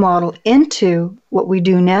old model into what we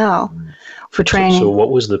do now for training. So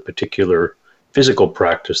what was the particular physical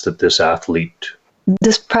practice that this athlete?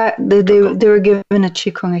 They were given a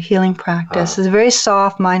Qigong, a healing practice. It's a very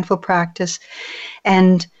soft, mindful practice,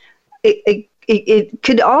 and it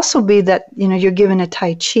could also be that you're given a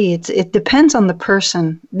Tai Chi. It depends on the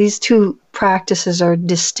person. These two practices are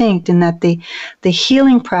distinct in that the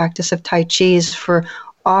healing practice of Tai Chi is for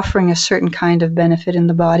offering a certain kind of benefit in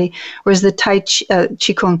the body, whereas the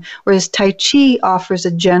Qigong, whereas Tai Chi offers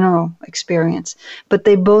a general experience, but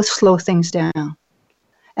they both slow things down.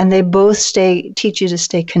 And they both teach you to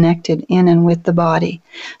stay connected in and with the body.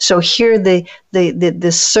 So here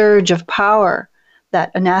the surge of power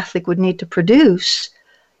that an athlete would need to produce,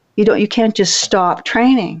 you can't just stop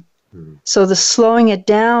training. So the slowing it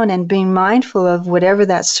down and being mindful of whatever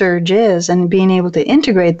that surge is and being able to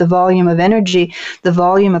integrate the volume of energy, the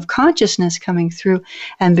volume of consciousness coming through,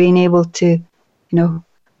 and being able to,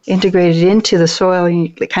 integrate it into the soil,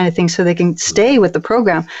 kind of thing, so they can stay with the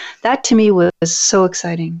program. That to me was so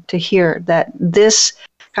exciting to hear that this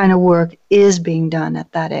kind of work is being done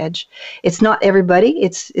at that edge. It's not everybody.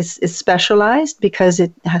 It's specialized because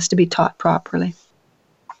it has to be taught properly.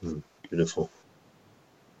 Beautiful.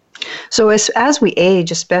 So as we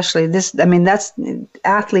age, especially that's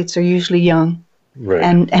athletes are usually young, right?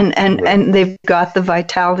 And they've got the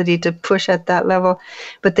vitality to push at that level,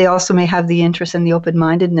 but they also may have the interest and the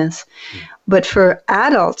open-mindedness. But for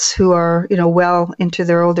adults who are well into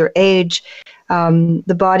their older age,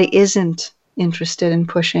 the body isn't interested in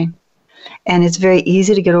pushing, and it's very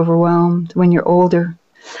easy to get overwhelmed when you're older.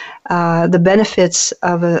 The benefits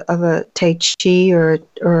of a Tai Chi or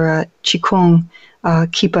a Qigong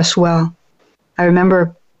keep us well. I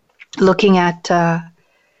remember looking at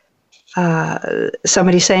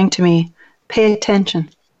somebody saying to me, pay attention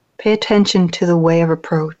to the way of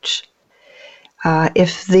approach.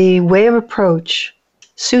 If the way of approach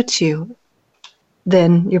suits you,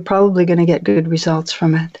 then you're probably going to get good results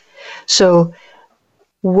from it. So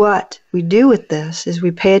what we do with this is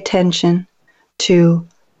we pay attention to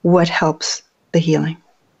what helps the healing.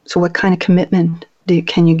 So what kind of commitment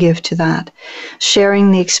can you give to that?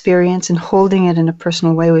 Sharing the experience and holding it in a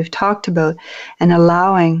personal way we've talked about, and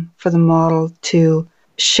allowing for the model to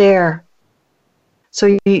share.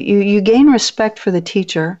 So you gain respect for the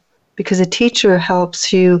teacher, because the teacher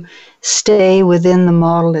helps you stay within the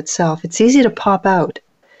model itself. It's easy to pop out.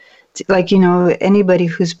 Like, anybody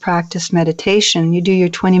who's practiced meditation, you do your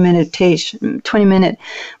 20-minute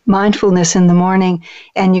mindfulness in the morning,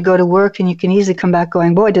 and you go to work and you can easily come back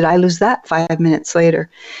going, boy, did I lose that 5 minutes later.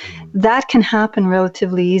 That can happen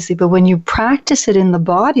relatively easily, but when you practice it in the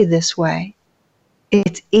body this way,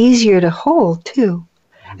 it's easier to hold too.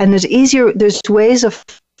 And there's ways of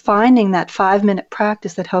finding that 5-minute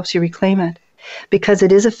practice that helps you reclaim it. Because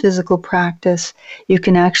it is a physical practice, you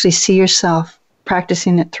can actually see yourself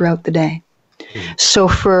practicing it throughout the day. So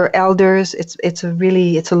for elders, it's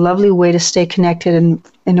a lovely way to stay connected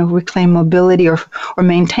and reclaim mobility or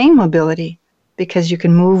maintain mobility, because you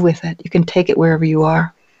can move with it. You can take it wherever you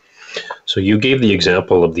are. So you gave the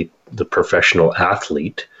example of the professional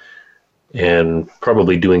athlete and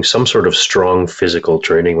probably doing some sort of strong physical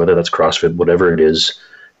training, whether that's CrossFit, whatever it is.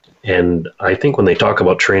 And I think when they talk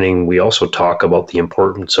about training, we also talk about the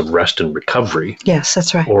importance of rest and recovery. Yes,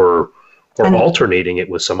 that's right. Or alternating it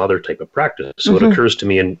with some other type of practice. So it occurs to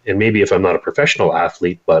me, and maybe if I'm not a professional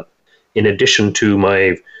athlete, but in addition to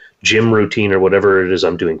my gym routine or whatever it is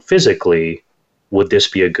I'm doing physically, would this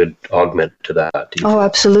be a good augment to that? Oh,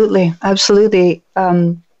 absolutely. Absolutely.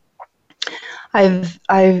 I've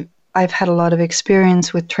had a lot of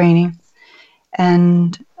experience with training,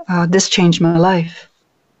 and this changed my life,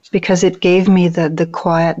 because it gave me the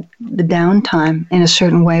quiet, the downtime in a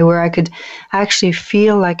certain way where I could actually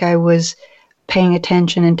feel like I was paying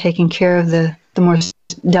attention and taking care of the more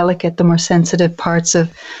delicate, the more sensitive parts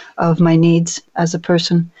of my needs as a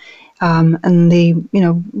person. And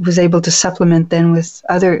was able to supplement then with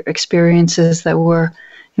other experiences that were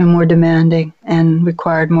more demanding and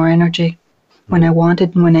required more energy when I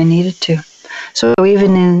wanted and when I needed to. So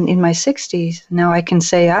even in my 60s, now I can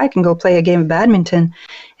say I can go play a game of badminton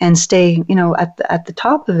and stay, at the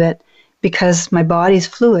top of it, because my body's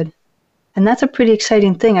fluid. And that's a pretty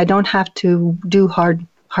exciting thing. I don't have to do hard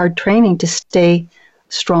training to stay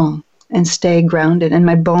strong and stay grounded. And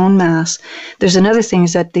my bone mass, there's another thing,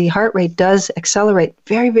 is that the heart rate does accelerate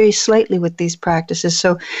very, very slightly with these practices.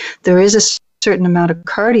 So there is a certain amount of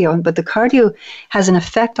cardio, but the cardio has an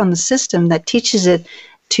effect on the system that teaches it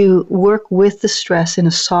to work with the stress in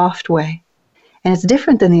a soft way. And it's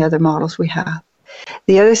different than the other models we have.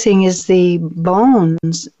 The other thing is the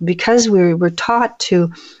bones, because we're taught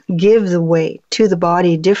to give the weight to the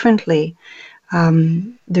body differently,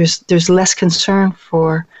 there's less concern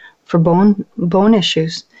for bone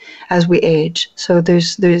issues as we age. So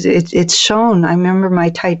it's shown. I remember my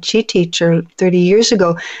Tai Chi teacher 30 years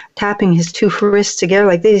ago tapping his two wrists together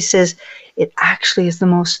like this. He says, it actually is the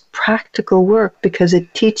most practical work because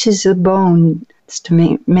it teaches the bone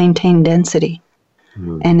to maintain density.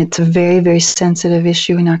 And it's a very, very sensitive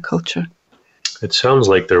issue in our culture. It sounds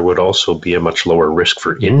like there would also be a much lower risk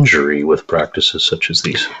for injury with practices such as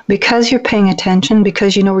these. Because you're paying attention,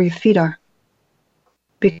 because you know where your feet are.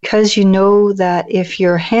 Because you know that if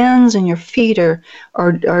your hands and your feet are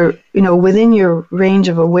within your range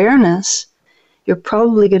of awareness, you're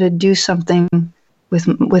probably going to do something with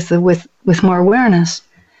more awareness.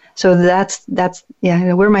 So that's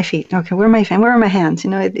yeah. Where are my feet? Okay, where are my hands?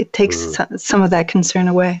 It takes some of that concern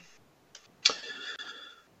away.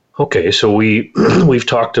 Okay, so we've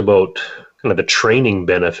talked about kind of the training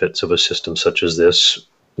benefits of a system such as this.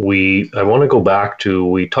 I want to go back to,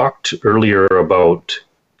 we talked earlier about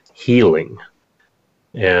healing,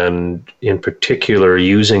 and in particular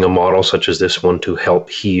using a model such as this one to help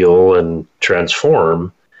heal and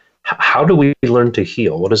transform. How do we learn to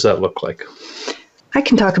heal? What does that look like? I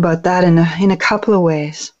can talk about that in a couple of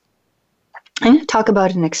ways. I'm going to talk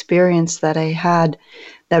about an experience that I had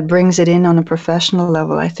that brings it in on a professional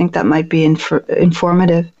level. I think that might be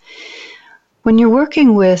informative. When you're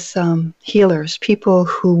working with healers, people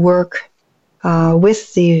who work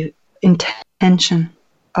with the intention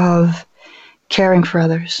of caring for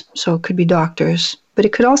others, so it could be doctors, but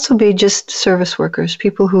it could also be just service workers,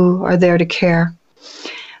 people who are there to care.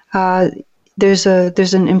 There's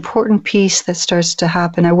an important piece that starts to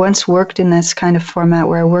happen. I once worked in this kind of format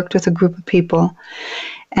where I worked with a group of people,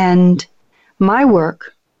 and my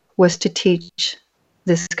work was to teach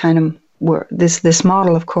this kind of work, this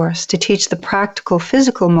model, of course, to teach the practical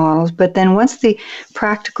physical models. But then once the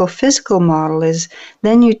practical physical model is,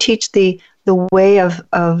 then you teach the way of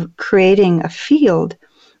creating a field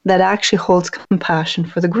that actually holds compassion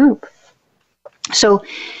for the group. So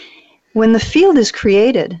when the field is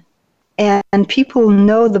created and people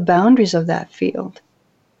know the boundaries of that field,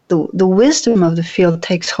 the wisdom of the field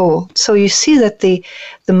takes hold. So you see that the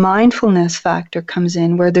mindfulness factor comes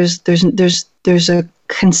in, where there's a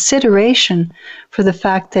consideration for the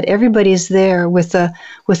fact that everybody is there with a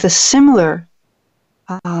similar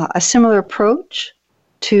approach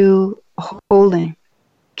to holding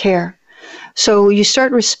care. So you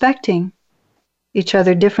start respecting each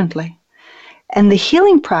other differently. And the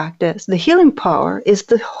healing practice, the healing power, is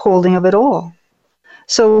the holding of it all.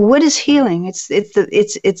 So what is healing? It's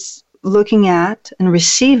looking at and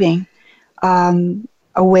receiving a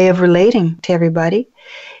way of relating to everybody.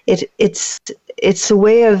 It's a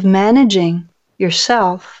way of managing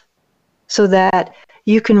yourself so that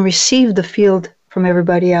you can receive the field from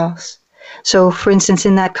everybody else. So, for instance,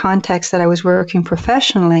 in that context that I was working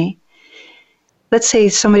professionally, let's say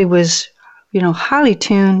somebody was, highly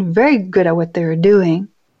tuned, very good at what they were doing,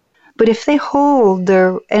 but if they hold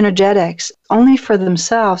their energetics only for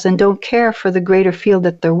themselves and don't care for the greater field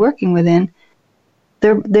that they're working within,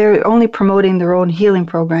 they're only promoting their own healing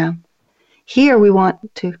program. Here we want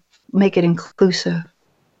to make it inclusive.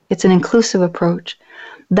 It's an inclusive approach.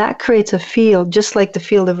 That creates a field, just like the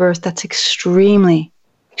field of Earth, that's extremely,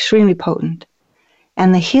 extremely potent.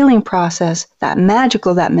 And the healing process, that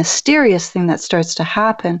magical, that mysterious thing that starts to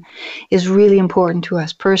happen, is really important to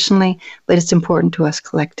us personally, but it's important to us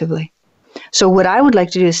collectively. So what I would like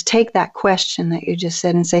to do is take that question that you just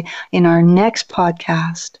said and say, in our next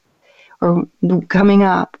podcast, or coming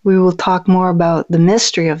up, we will talk more about the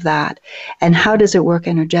mystery of that, and how does it work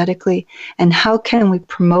energetically, and how can we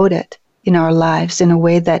promote it in our lives in a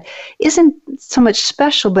way that isn't so much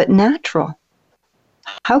special, but natural.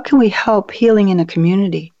 How can we help healing in a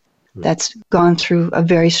community that's gone through a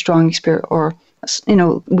very strong experience? Or,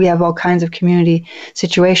 we have all kinds of community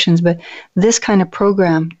situations, but this kind of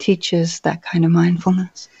program teaches that kind of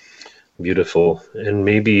mindfulness. Beautiful. And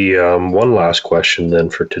maybe one last question then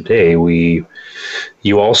for today.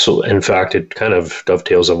 You also, in fact, it kind of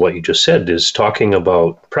dovetails on what you just said, is talking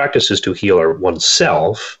about practices to heal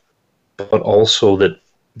oneself, but also that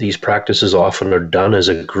these practices often are done as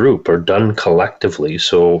a group or done collectively.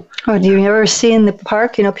 So, do you ever see in the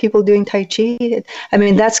park, people doing Tai Chi? I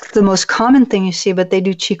mean, that's the most common thing you see, but they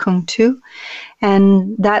do Qigong too,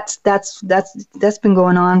 and that's been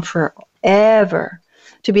going on forever.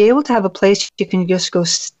 To be able to have a place you can just go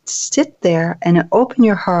sit there and open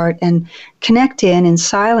your heart and connect in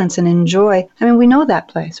silence and enjoy. I mean, we know that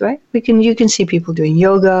place, right? You can see people doing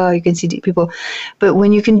yoga, you can see people, but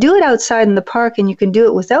when you can do it outside in the park and you can do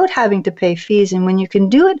it without having to pay fees, and when you can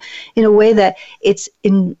do it in a way that it's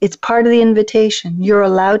part of the invitation, you're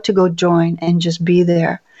allowed to go join and just be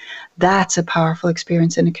there. That's a powerful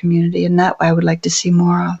experience in a community, and that I would like to see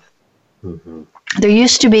more of. Mm-hmm. There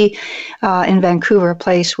used to be in Vancouver a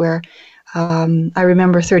place where I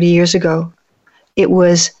remember 30 years ago, it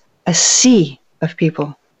was a sea of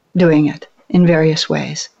people doing it in various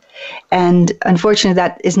ways. And unfortunately,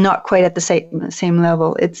 that is not quite at the same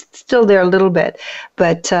level. It's still there a little bit.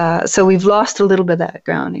 But so we've lost a little bit of that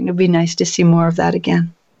grounding. It would be nice to see more of that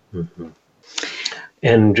again. Mm-hmm.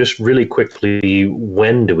 And just really quickly,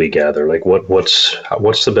 when do we gather? Like, what's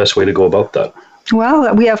the best way to go about that?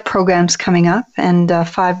 Well, we have programs coming up, and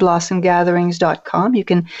 5blossomgatherings.com. You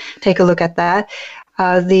can take a look at that.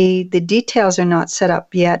 The details are not set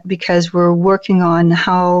up yet because we're working on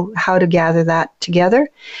how to gather that together.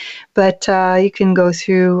 But you can go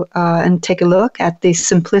through and take a look at the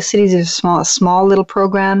simplicities of small little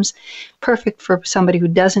programs, perfect for somebody who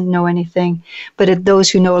doesn't know anything. But those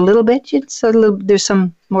who know a little bit, there's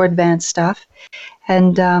some more advanced stuff.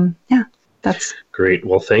 And that's great.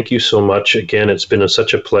 Well, thank you so much. Again, it's been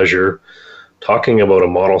such a pleasure talking about a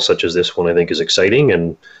model such as this one. I think is exciting.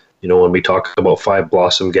 And when we talk about 5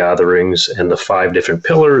 Blossom gatherings and the 5 different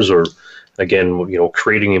pillars, or again,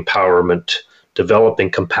 creating empowerment, developing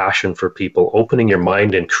compassion for people, opening your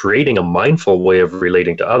mind and creating a mindful way of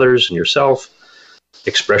relating to others and yourself,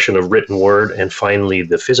 expression of written word, and finally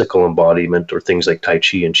the physical embodiment, or things like Tai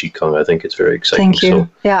Chi and Qigong. I think it's very exciting. Thank you.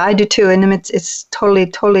 Yeah, I do too. And it's totally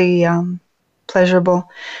pleasurable.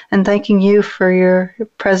 And thanking you for your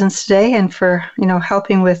presence today and for,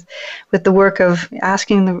 helping with the work of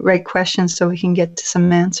asking the right questions so we can get to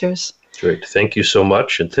some answers. Great. Thank you so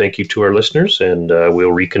much. And thank you to our listeners. And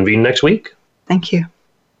we'll reconvene next week. Thank you.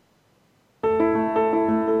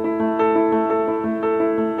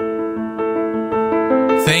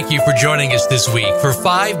 Thank you for joining us this week for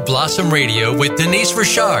 5 Blossom Radio with Denise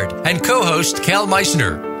Richard and co-host Cal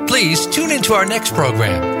Meissner. Please tune into our next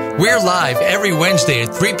program. We're live every Wednesday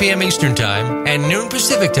at 3 p.m. Eastern Time and noon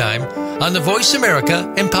Pacific Time on the Voice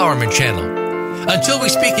America Empowerment Channel. Until we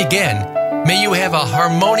speak again, may you have a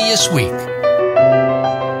harmonious week.